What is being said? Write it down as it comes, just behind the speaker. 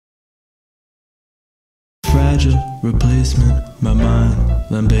fragile replacement, my mind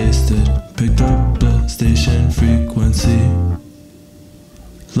lambasted, picked up the station frequency.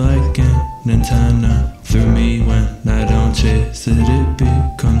 Like an antenna through me when I don't chase it, it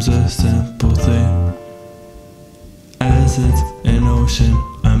becomes a simple thing. As it's an ocean,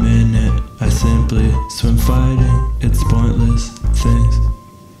 I'm in it, I simply swim fighting its pointless things.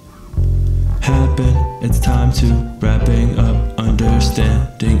 Happen, it's time to wrapping up,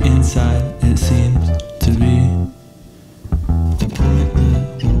 understanding inside it seems to be the point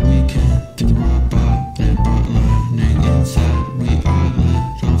that we can't do about it, but learning inside we are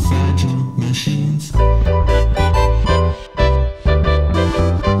little fragile machines.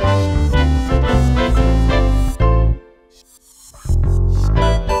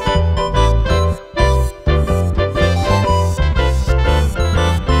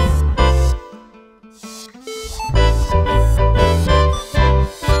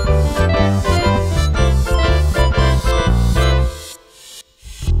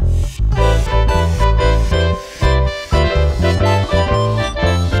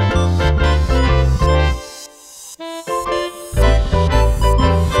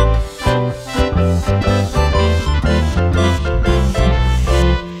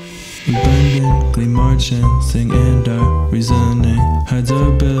 Marching, sing and our reasoning hides our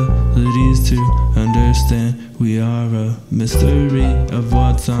abilities to understand. We are a mystery of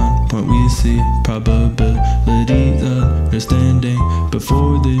what's on point. We see probability, understanding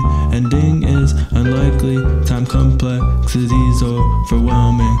before the ending is unlikely. Time complexity's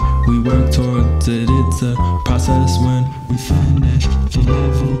overwhelming. We work towards it, it's a process. When we finish the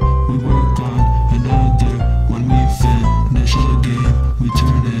level, we work on another. When we finish